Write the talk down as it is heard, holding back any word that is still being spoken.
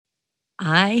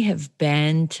I have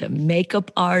been to makeup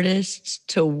artists,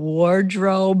 to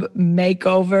wardrobe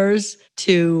makeovers,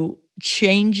 to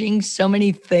changing so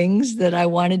many things that I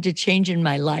wanted to change in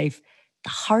my life.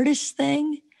 The hardest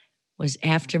thing was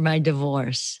after my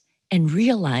divorce and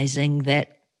realizing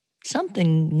that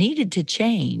something needed to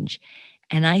change.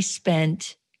 And I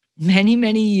spent many,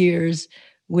 many years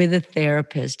with a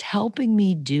therapist helping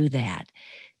me do that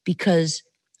because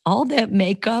all that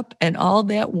makeup and all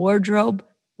that wardrobe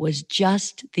was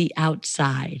just the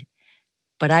outside.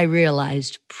 But I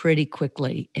realized pretty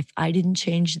quickly if I didn't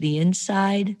change the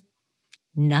inside,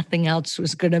 nothing else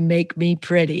was going to make me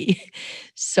pretty.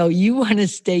 So you want to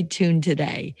stay tuned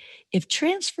today. If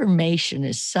transformation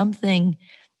is something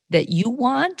that you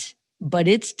want, but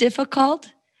it's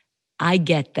difficult, I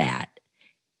get that.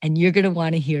 And you're going to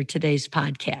want to hear today's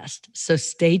podcast. So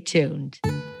stay tuned.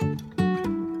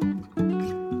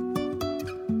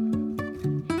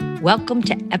 Welcome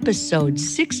to episode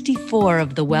 64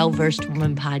 of the Well-Versed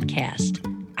Woman podcast.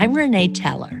 I'm Renee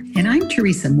Teller. And I'm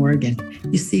Teresa Morgan.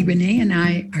 You see, Renee and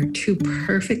I are two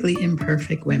perfectly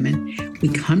imperfect women. We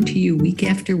come to you week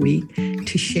after week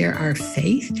to share our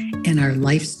faith and our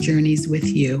life's journeys with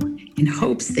you in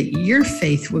hopes that your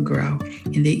faith will grow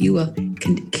and that you will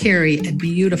carry a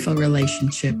beautiful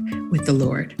relationship with the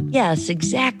Lord. Yes,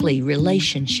 exactly.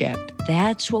 Relationship.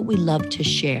 That's what we love to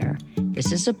share.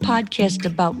 This is a podcast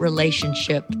about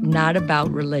relationship, not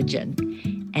about religion.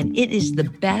 And it is the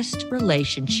best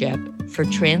relationship for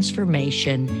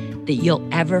transformation that you'll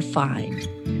ever find.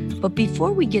 But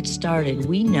before we get started,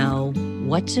 we know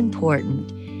what's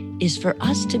important is for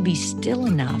us to be still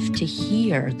enough to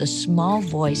hear the small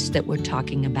voice that we're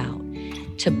talking about,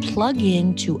 to plug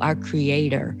into our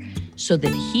Creator so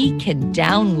that He can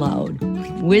download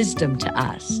wisdom to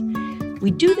us.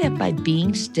 We do that by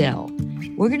being still.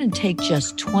 We're going to take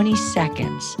just 20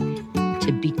 seconds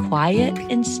to be quiet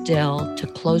and still, to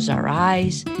close our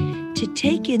eyes, to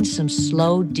take in some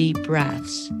slow, deep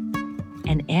breaths,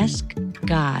 and ask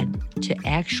God to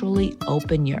actually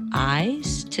open your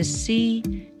eyes to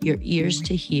see, your ears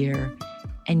to hear,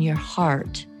 and your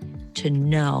heart to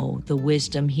know the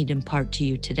wisdom He'd impart to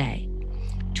you today.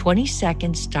 20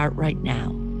 seconds start right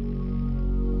now.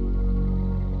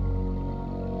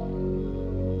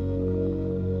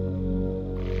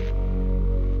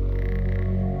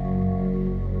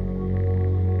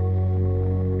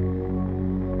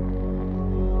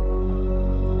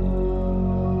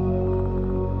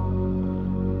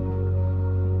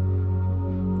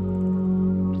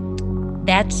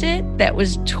 That's it. That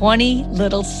was 20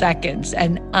 little seconds.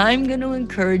 And I'm going to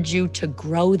encourage you to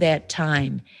grow that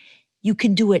time. You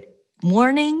can do it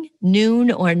morning,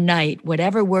 noon, or night,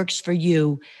 whatever works for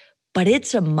you. But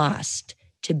it's a must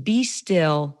to be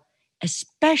still,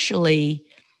 especially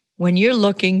when you're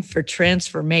looking for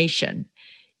transformation.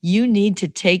 You need to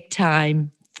take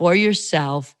time for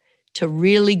yourself to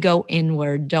really go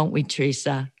inward, don't we,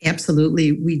 Teresa?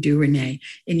 Absolutely, we do, Renee.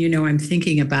 And I'm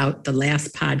thinking about the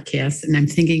last podcast, and I'm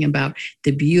thinking about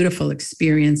the beautiful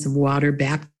experience of water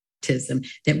baptism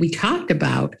that we talked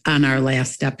about on our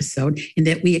last episode and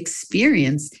that we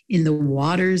experienced in the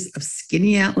waters of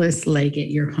Skaneateles Lake at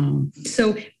your home.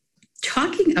 So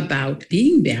talking about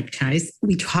being baptized,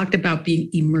 we talked about being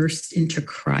immersed into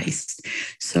Christ.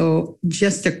 So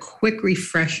just a quick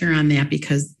refresher on that,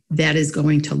 because that is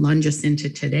going to lunge us into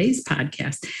today's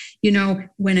podcast.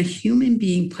 When a human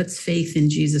being puts faith in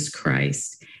Jesus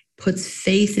Christ, puts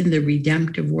faith in the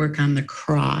redemptive work on the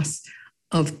cross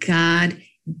of God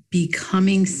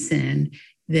becoming sin,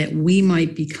 that we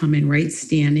might become in right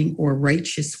standing or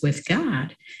righteous with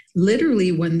God.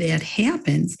 Literally, when that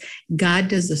happens, God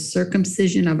does a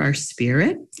circumcision of our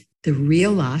spirit, the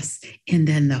real us, and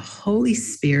then the Holy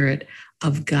Spirit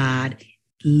of God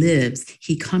lives.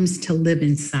 He comes to live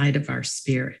inside of our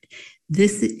spirit.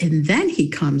 And then He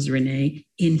comes, Renee,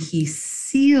 and He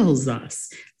seals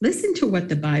us. Listen to what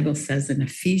the Bible says in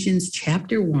Ephesians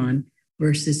chapter 1,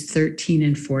 verses 13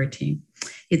 and 14.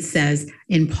 It says,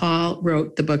 and Paul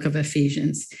wrote the book of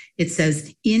Ephesians, it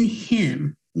says, in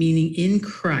Him, meaning in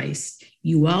Christ,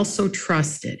 you also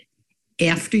trusted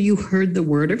after you heard the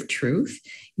word of truth,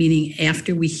 meaning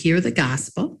after we hear the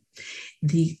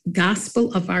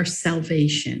gospel of our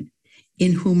salvation,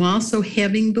 in whom also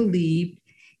having believed,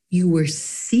 you were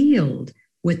sealed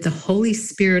with the Holy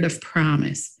Spirit of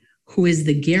promise, who is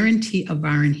the guarantee of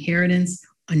our inheritance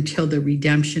until the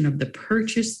redemption of the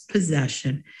purchased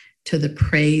possession, to the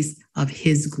praise of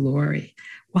His glory.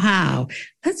 Wow.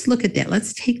 Let's look at that.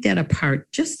 Let's take that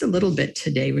apart just a little bit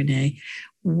today, Renee.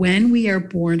 When we are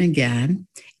born again,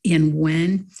 and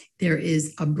when there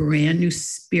is a brand new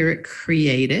spirit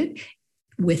created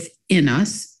within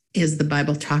us, as the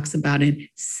Bible talks about in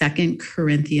 2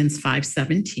 Corinthians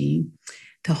 5:17,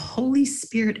 the Holy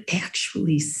Spirit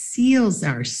actually seals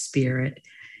our spirit.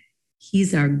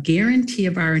 He's our guarantee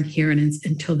of our inheritance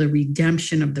until the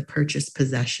redemption of the purchased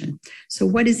possession. So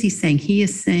what is he saying? He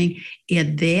is saying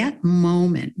at that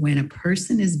moment when a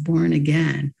person is born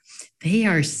again, they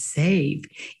are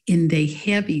saved and they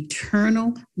have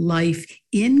eternal life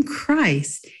in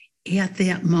Christ at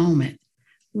that moment.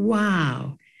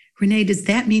 Wow. Renee, does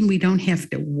that mean we don't have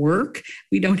to work?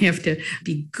 We don't have to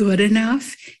be good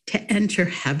enough to enter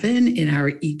heaven in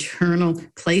our eternal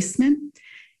placement?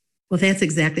 Well, that's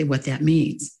exactly what that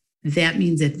means. That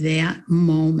means at that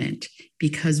moment,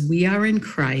 because we are in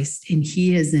Christ and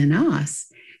he is in us,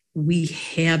 we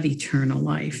have eternal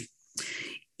life.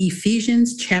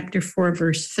 Ephesians chapter 4,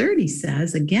 verse 30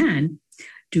 says, again,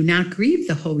 do not grieve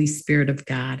the Holy Spirit of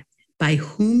God, by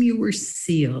whom you were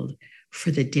sealed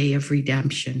for the day of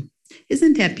redemption.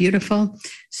 Isn't that beautiful?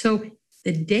 So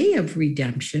the day of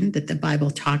redemption that the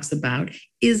Bible talks about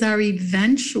is our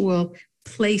eventual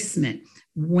placement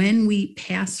when we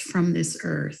pass from this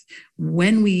earth,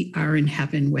 when we are in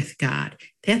heaven with God.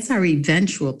 That's our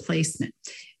eventual placement.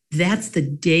 That's the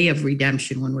day of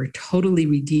redemption when we're totally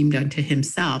redeemed unto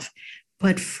himself.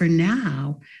 But for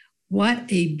now, what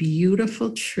a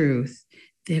beautiful truth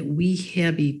that we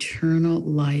have eternal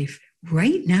life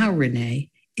right now,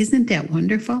 Renee. Isn't that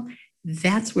wonderful?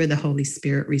 That's where the Holy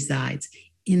Spirit resides,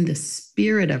 in the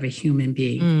spirit of a human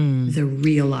being, the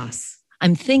real us.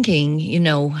 I'm thinking,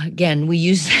 again, we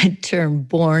use that term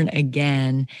born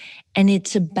again, and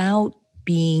it's about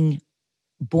being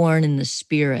born in the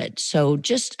spirit. So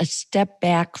just a step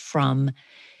back from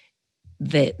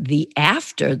the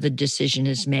after the decision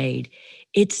is made.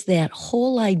 It's that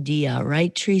whole idea,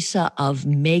 right, Teresa, of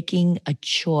making a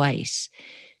choice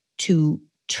to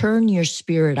turn your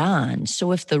spirit on.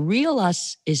 So if the real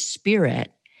us is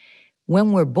spirit,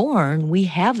 when we're born, we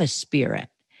have a spirit.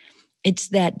 It's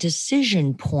that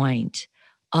decision point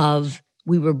of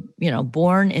we were,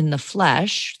 born in the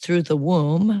flesh through the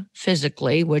womb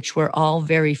physically, which we're all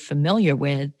very familiar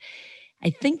with.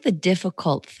 I think the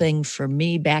difficult thing for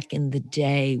me back in the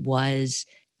day was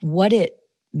what it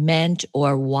meant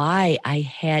or why I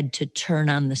had to turn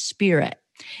on the spirit.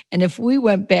 And if we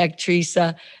went back,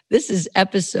 Teresa, this is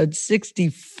episode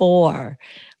 64.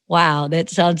 Wow, that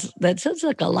sounds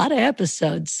like a lot of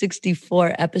episodes,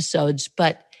 64 episodes.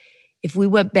 But if we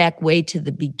went back way to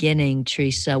the beginning,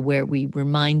 Teresa, where we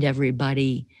remind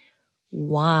everybody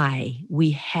why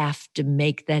we have to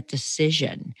make that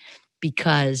decision,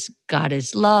 because God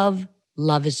is love,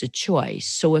 love is a choice.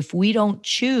 So if we don't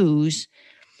choose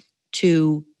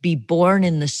to be born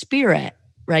in the spirit,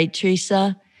 right,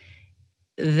 Teresa,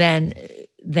 then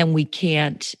we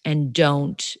can't and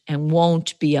don't and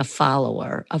won't be a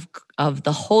follower of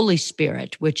the Holy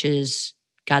Spirit, which is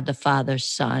God the Father,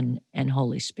 Son, and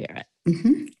Holy Spirit.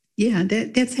 Mm-hmm. Yeah,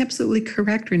 that's absolutely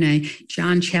correct, Renee.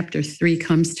 John chapter 3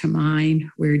 comes to mind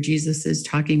where Jesus is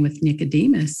talking with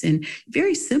Nicodemus and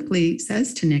very simply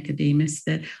says to Nicodemus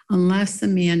that unless a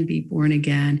man be born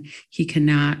again, he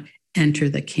cannot enter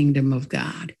the kingdom of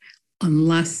God.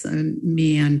 Unless a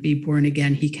man be born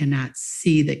again, he cannot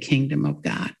see the kingdom of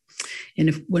God.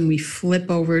 And when we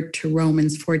flip over to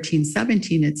Romans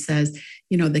 14:17, it says,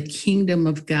 the kingdom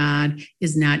of God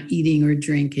is not eating or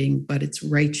drinking, but it's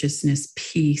righteousness,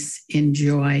 peace, and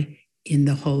joy in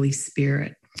the Holy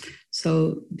Spirit.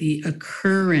 So the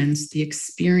occurrence, the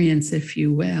experience, if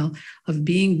you will, of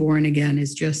being born again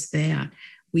is just that.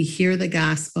 We hear the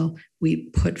gospel, we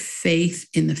put faith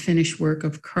in the finished work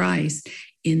of Christ,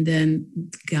 and then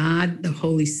God, the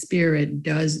Holy Spirit,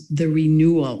 does the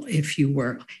renewal, if you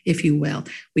will.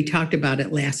 We talked about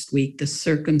it last week, the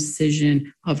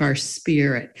circumcision of our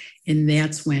spirit. And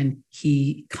that's when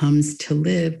he comes to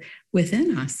live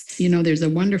within us. There's a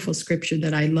wonderful scripture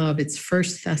that I love. It's 1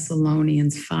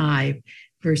 Thessalonians 5,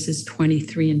 verses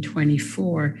 23 and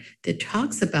 24, that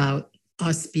talks about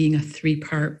us being a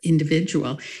three-part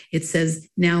individual. It says,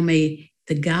 now may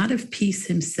the God of peace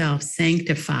himself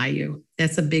sanctify you.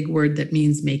 That's a big word that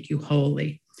means make you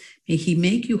holy. May he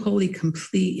make you holy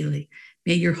completely.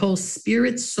 May your whole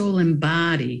spirit, soul, and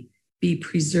body be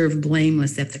preserved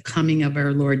blameless at the coming of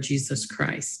our Lord Jesus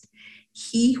Christ.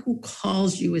 He who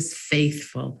calls you is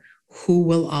faithful, who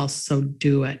will also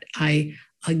do it. I,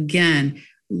 again,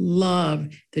 love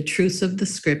the truths of the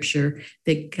scripture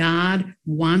that God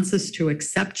wants us to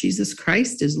accept Jesus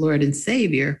Christ as Lord and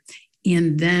Savior.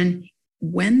 And then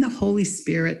when the Holy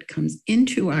Spirit comes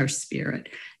into our spirit,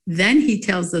 then he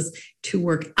tells us to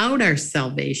work out our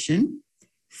salvation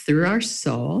through our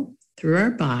soul, through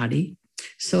our body,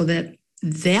 so that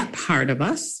that part of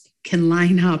us can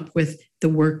line up with the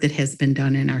work that has been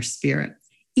done in our spirit.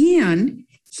 And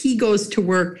he goes to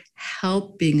work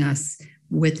helping us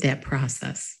with that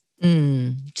process.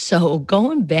 So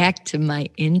going back to my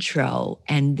intro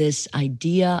and this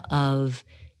idea of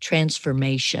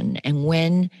transformation, and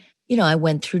when, I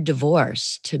went through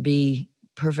divorce, to be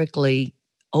perfectly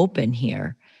open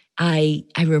here, I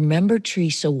remember,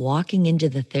 Teresa, walking into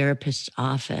the therapist's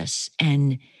office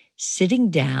and sitting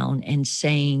down and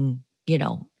saying,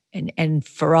 and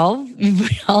for all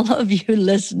of you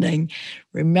listening,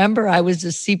 remember I was a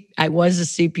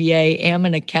CPA, am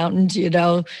an accountant,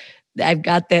 I've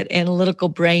got that analytical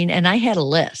brain, and I had a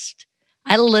list.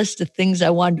 I had a list of things I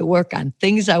wanted to work on,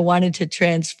 things I wanted to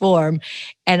transform.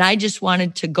 And I just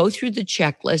wanted to go through the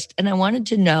checklist, and I wanted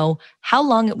to know how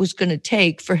long it was going to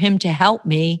take for him to help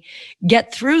me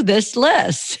get through this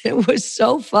list. It was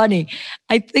so funny.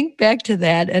 I think back to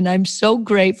that, and I'm so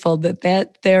grateful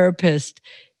that therapist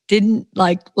didn't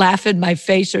laugh in my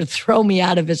face or throw me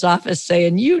out of his office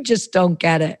saying, you just don't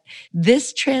get it.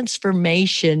 This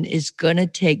transformation is going to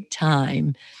take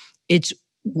time. It's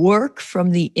work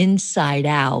from the inside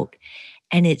out.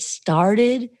 And it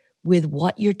started with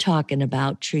what you're talking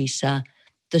about, Teresa,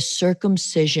 the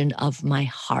circumcision of my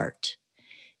heart.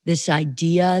 This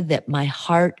idea that my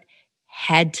heart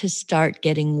had to start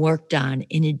getting worked on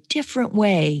in a different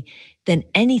way than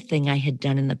anything I had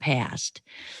done in the past.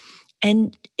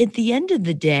 And at the end of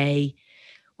the day,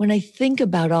 when I think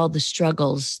about all the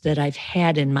struggles that I've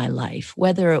had in my life,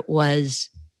 whether it was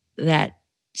that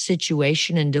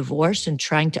situation in divorce and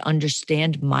trying to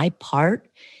understand my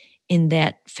part in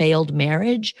that failed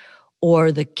marriage,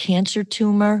 or the cancer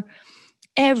tumor,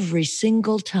 every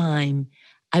single time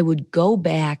I would go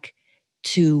back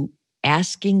to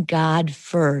asking God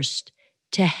first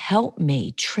to help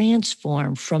me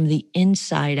transform from the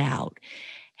inside out.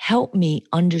 Help me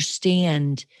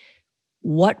understand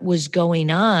what was going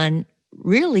on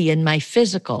really in my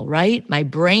physical, right? My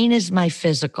brain is my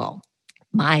physical.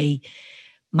 My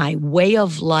way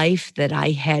of life that I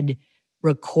had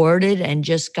recorded and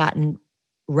just gotten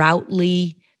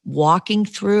routely walking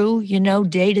through,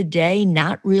 day to day,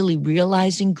 not really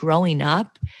realizing growing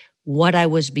up what I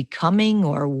was becoming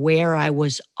or where I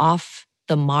was off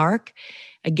the mark.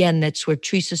 Again, that's where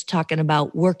Teresa's talking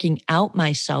about working out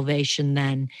my salvation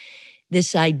then.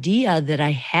 This idea that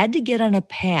I had to get on a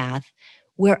path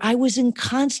where I was in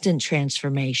constant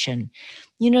transformation.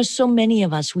 So many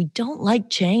of us, we don't like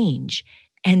change.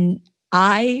 And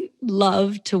I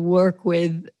love to work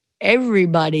with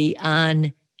everybody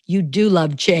on, you do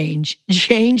love change.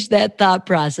 Change that thought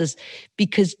process,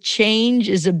 because change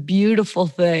is a beautiful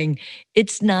thing.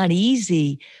 It's not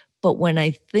easy. But when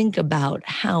I think about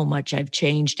how much I've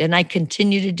changed, and I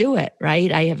continue to do it,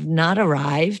 right? I have not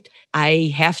arrived.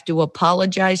 I have to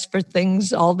apologize for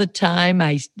things all the time.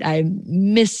 I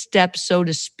misstep, so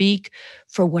to speak,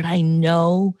 for what I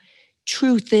know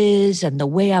truth is and the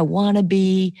way I want to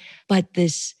be. But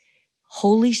this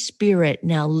Holy Spirit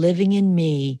now living in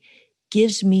me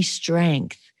gives me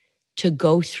strength to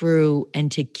go through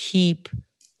and to keep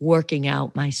working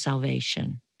out my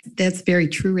salvation. That's very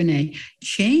true, Renee.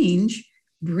 Change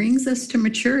brings us to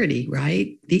maturity,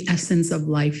 right? The essence of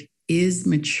life is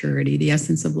maturity. The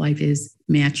essence of life is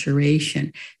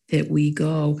maturation, that we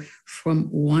go from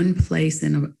one place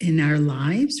in our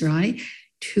lives, right,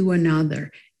 to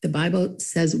another. The Bible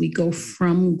says we go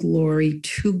from glory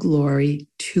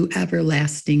to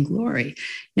everlasting glory.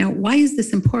 Now, why is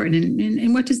this important?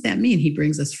 And what does that mean? He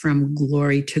brings us from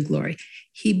glory to glory.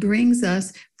 He brings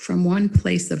us from one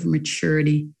place of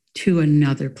maturity to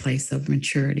another place of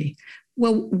maturity.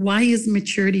 Well, why is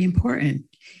maturity important?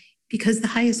 Because the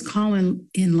highest call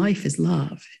in life is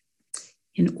love.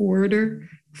 In order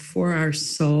for our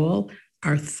soul,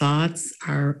 our thoughts,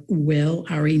 our will,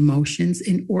 our emotions,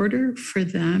 in order for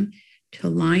them to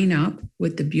line up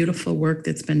with the beautiful work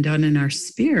that's been done in our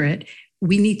spirit,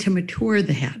 we need to mature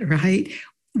that, right?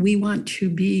 We want to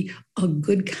be a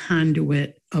good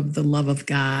conduit of the love of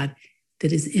God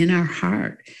that is in our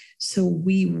heart. So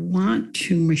we want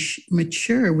to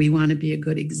mature. We want to be a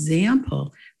good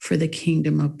example for the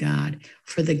kingdom of God,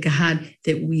 for the God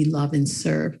that we love and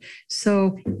serve.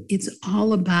 So it's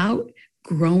all about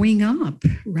growing up,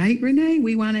 right, Renee?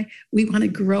 We want to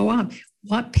grow up.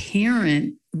 What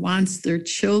parent wants their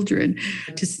children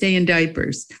to stay in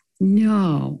diapers?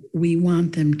 No, we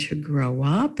want them to grow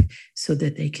up so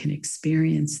that they can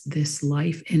experience this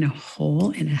life in a whole,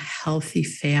 in a healthy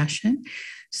fashion,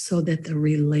 so that the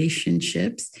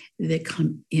relationships that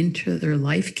come into their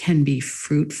life can be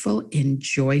fruitful and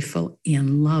joyful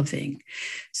and loving.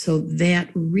 So that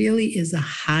really is a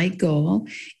high goal.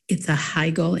 It's a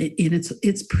high goal and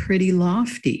it's pretty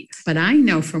lofty. But I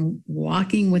know from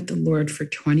walking with the Lord for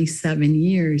 27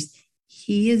 years,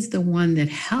 He is the one that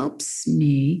helps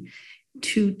me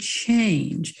to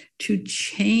change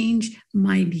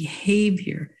my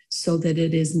behavior so that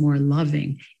it is more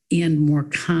loving and more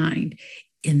kind.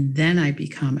 And then I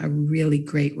become a really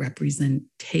great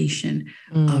representation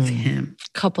of Him.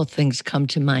 A couple things come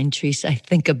to mind, Teresa. I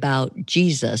think about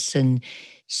Jesus, and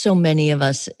so many of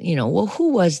us, well,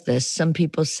 who was this? Some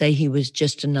people say he was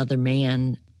just another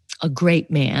man, a great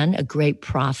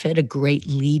prophet, a great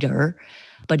leader,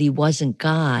 but he wasn't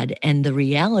God. And the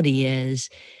reality is,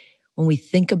 when we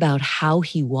think about how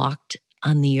he walked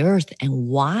on the earth and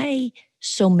why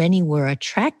so many were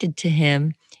attracted to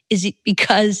him, is it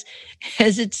because,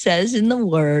 as it says in the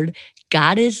word,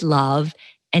 God is love,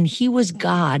 and he was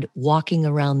God walking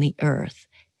around the earth.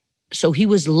 So he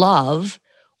was love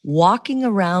walking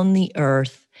around the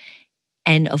earth.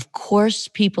 And of course,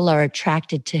 people are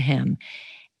attracted to him.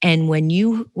 And when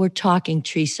you were talking,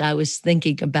 Teresa, I was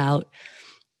thinking about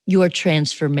your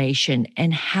transformation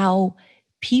and how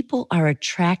people are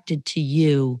attracted to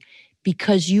you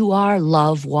because you are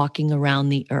love walking around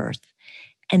the earth.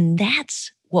 And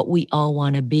that's what we all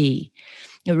want to be.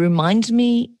 It reminds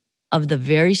me of the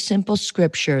very simple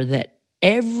scripture that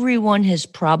everyone has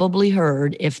probably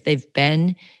heard if they've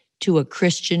been to a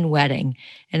Christian wedding.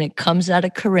 And it comes out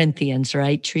of Corinthians,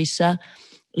 right, Teresa?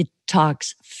 It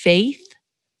talks faith,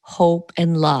 hope,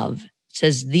 and love. It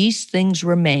says these things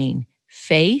remain: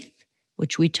 faith,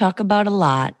 which we talk about a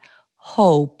lot,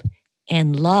 hope,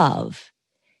 and love.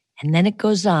 And then it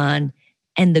goes on,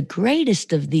 and the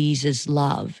greatest of these is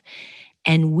love.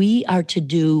 And we are to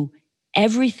do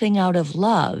everything out of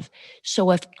love. So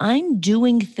if I'm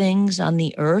doing things on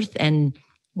the earth, and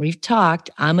we've talked,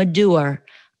 I'm a doer,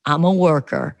 I'm a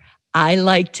worker, I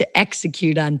like to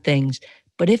execute on things.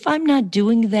 But if I'm not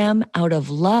doing them out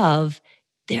of love,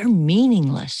 they're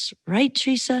meaningless, right,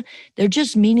 Teresa? They're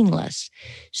just meaningless.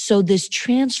 So this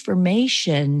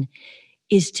transformation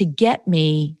is to get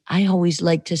me, I always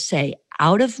like to say,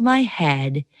 out of my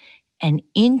head and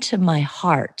into my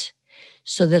heart,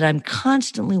 so that I'm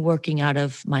constantly working out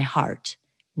of my heart,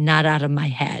 not out of my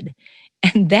head.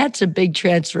 And that's a big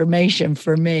transformation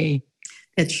for me.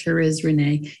 It sure is,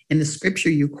 Renee. And the scripture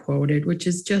you quoted, which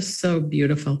is just so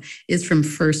beautiful, is from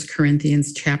 1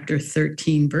 Corinthians chapter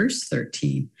 13, verse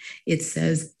 13. It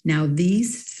says, now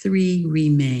these three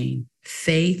remain: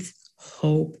 faith,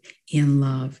 hope, and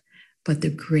love. But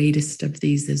the greatest of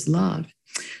these is love.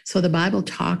 So the Bible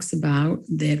talks about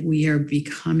that we are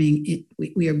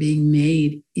being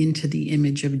made into the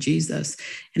image of Jesus.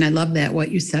 And I love that,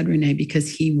 what you said, Renee, because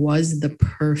he was the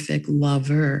perfect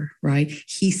lover, right?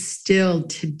 He still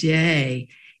today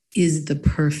is the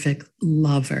perfect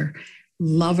lover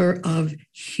of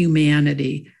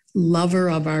humanity, lover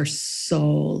of our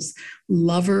souls,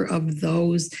 lover of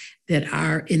those that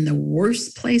are in the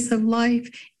worst place of life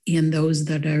and those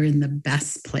that are in the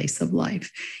best place of life.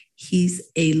 He's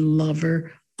a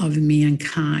lover of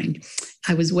mankind.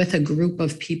 I was with a group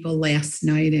of people last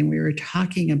night, and we were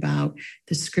talking about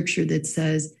the scripture that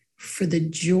says, for the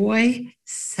joy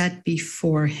set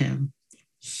before him,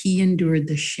 he endured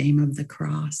the shame of the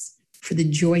cross. For the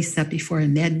joy set before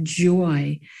him. That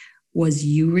joy was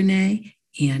you, Renee,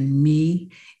 and me,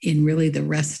 and really the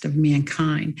rest of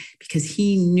mankind, because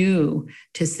he knew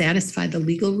to satisfy the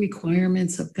legal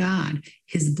requirements of God,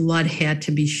 his blood had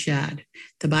to be shed.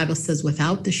 The Bible says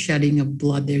without the shedding of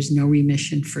blood, there's no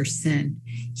remission for sin.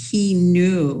 He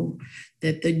knew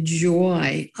that the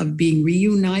joy of being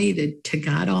reunited to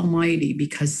God Almighty,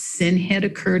 because sin had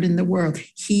occurred in the world,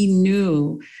 he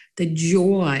knew the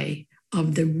joy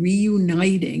of the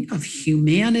reuniting of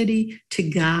humanity to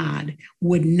God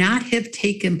would not have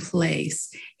taken place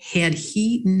had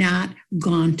he not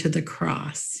gone to the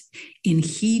cross. And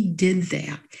he did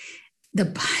that. The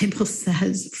Bible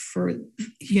says for,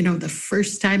 the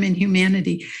first time in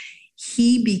humanity,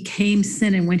 he became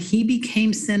sin. And when he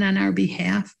became sin on our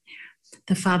behalf,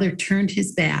 the Father turned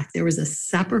his back. There was a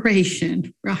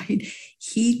separation, right?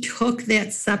 He took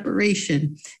that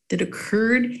separation that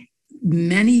occurred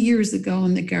many years ago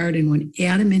in the garden when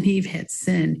Adam and Eve had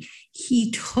sinned.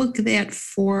 He took that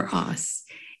for us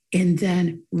and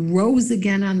then rose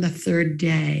again on the third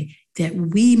day that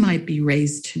we might be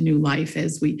raised to new life,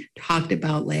 as we talked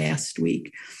about last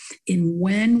week. And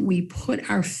when we put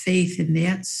our faith in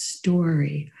that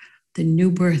story, the new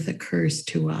birth occurs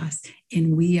to us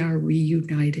and we are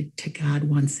reunited to God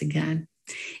once again.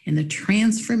 And the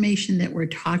transformation that we're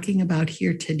talking about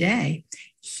here today,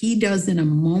 he does in a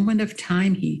moment of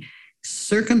time. He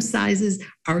circumcises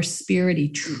our spirit. He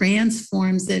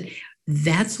transforms it.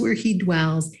 That's where he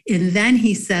dwells. And then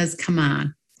he says, come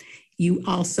on, you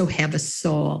also have a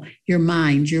soul, your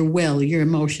mind, your will, your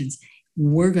emotions.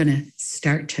 We're going to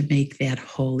start to make that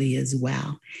holy as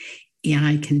well. And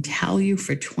I can tell you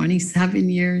for 27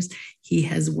 years, he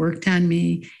has worked on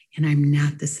me, and I'm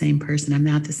not the same person. I'm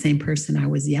not the same person I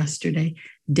was yesterday,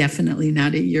 definitely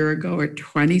not a year ago or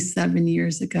 27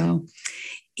 years ago.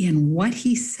 And what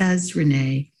he says,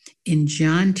 Renee, in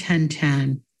John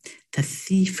 10:10, the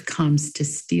thief comes to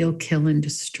steal, kill, and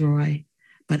destroy,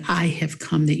 but I have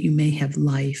come that you may have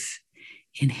life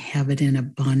and have it in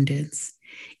abundance.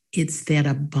 It's that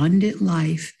abundant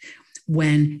life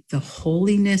when the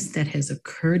holiness that has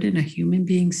occurred in a human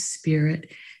being's spirit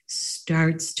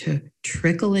starts to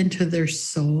trickle into their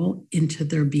soul, into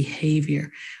their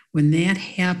behavior. When that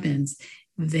happens,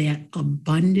 that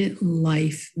abundant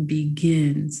life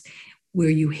begins, where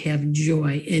you have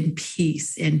joy and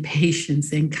peace and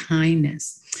patience and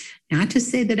kindness. Not to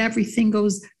say that everything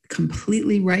goes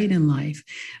completely right in life,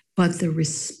 but the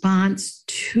response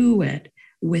to it,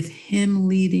 with him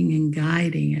leading and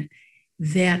guiding it,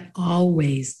 that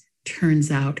always turns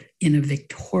out in a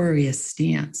victorious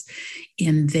stance.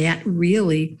 And that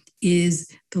really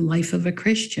is the life of a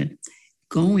Christian,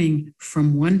 going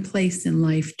from one place in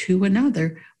life to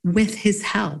another with his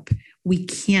help. We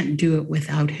can't do it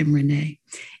without him, Renee.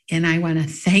 And I want to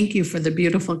thank you for the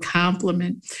beautiful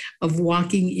compliment of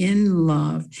walking in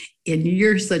love. And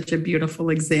you're such a beautiful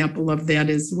example of that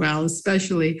as well,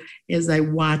 especially as I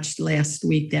watched last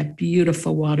week that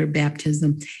beautiful water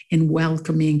baptism and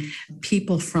welcoming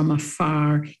people from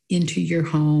afar into your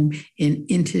home and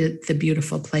into the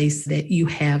beautiful place that you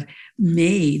have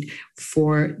made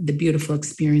for the beautiful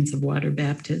experience of water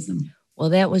baptism. Well,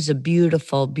 that was a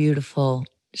beautiful, beautiful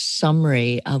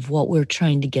summary of what we're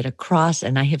trying to get across.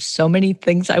 And I have so many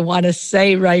things I want to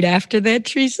say right after that,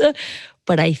 Teresa,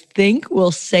 but I think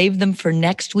we'll save them for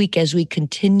next week as we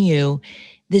continue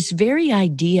this very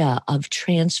idea of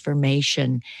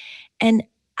transformation. And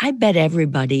I bet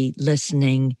everybody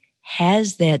listening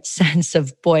has that sense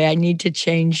of, boy, I need to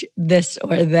change this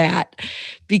or that,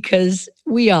 because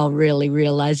we all really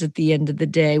realize at the end of the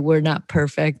day, we're not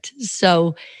perfect.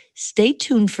 So stay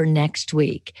tuned for next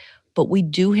week. But we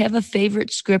do have a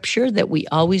favorite scripture that we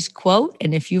always quote.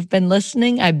 And if you've been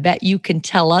listening, I bet you can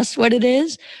tell us what it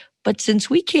is. But since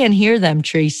we can't hear them,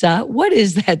 Teresa, what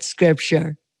is that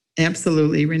scripture?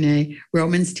 Absolutely, Renee.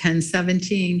 Romans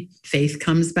 10:17, faith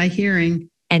comes by hearing.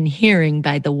 And hearing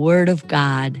by the word of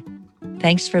God.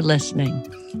 Thanks for listening.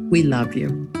 We love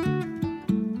you.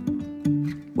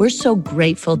 We're so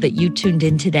grateful that you tuned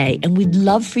in today, and we'd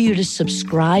love for you to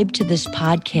subscribe to this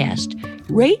podcast,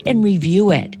 rate and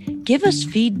review it. Give us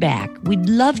feedback. We'd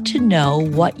love to know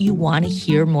what you want to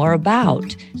hear more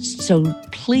about. So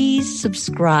please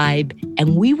subscribe,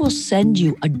 and we will send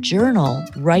you a journal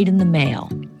right in the mail.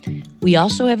 We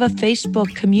also have a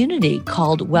Facebook community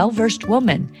called Well-Versed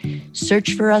Woman.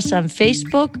 Search for us on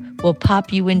Facebook. We'll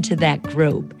pop you into that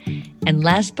group. And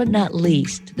last but not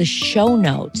least, the show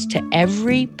notes to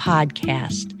every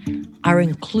podcast are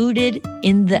included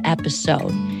in the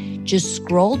episode. Just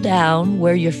scroll down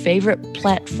where your favorite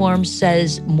platform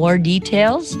says more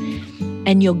details,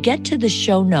 and you'll get to the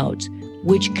show notes,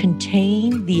 which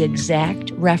contain the exact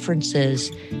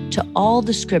references to all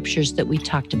the scriptures that we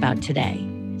talked about today.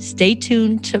 Stay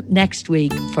tuned to next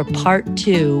week for part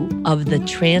 2 of The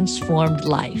Transformed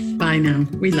Life. Bye now.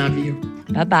 We love you.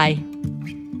 Bye-bye.